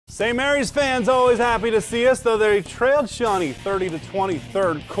St. Mary's fans always happy to see us, though they trailed Shawnee 30-20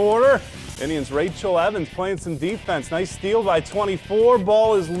 third quarter. Indians' Rachel Evans playing some defense. Nice steal by 24.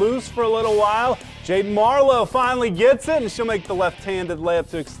 Ball is loose for a little while. Jaden Marlowe finally gets it, and she'll make the left-handed layup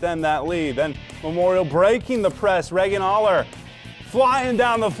to extend that lead. Then Memorial breaking the press. Reagan Aller flying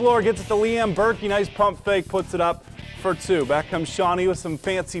down the floor, gets it to Leanne Berkey. Nice pump fake, puts it up for two. Back comes Shawnee with some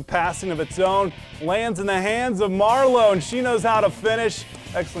fancy passing of its own. Lands in the hands of Marlowe, and she knows how to finish.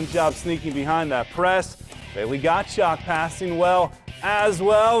 Excellent job sneaking behind that press. Bailey Gottschalk passing well as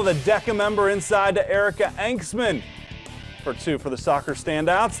well. The DECA member inside to Erica Enksman for two for the soccer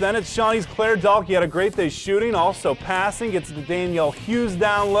standouts. Then it's Shawnee's Claire Dahlke. Had a great day shooting, also passing. Gets it to Danielle Hughes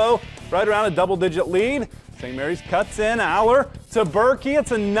down low, right around a double-digit lead. St. Mary's cuts in. Aller to Berkey.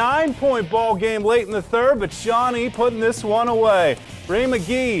 It's a 9-point ball game late in the third, but Shawnee putting this one away. Ray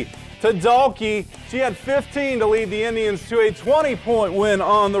McGee to Dahlke. She had 15 to lead the Indians to a 20-point win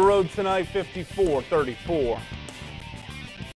on the road tonight, 54-34.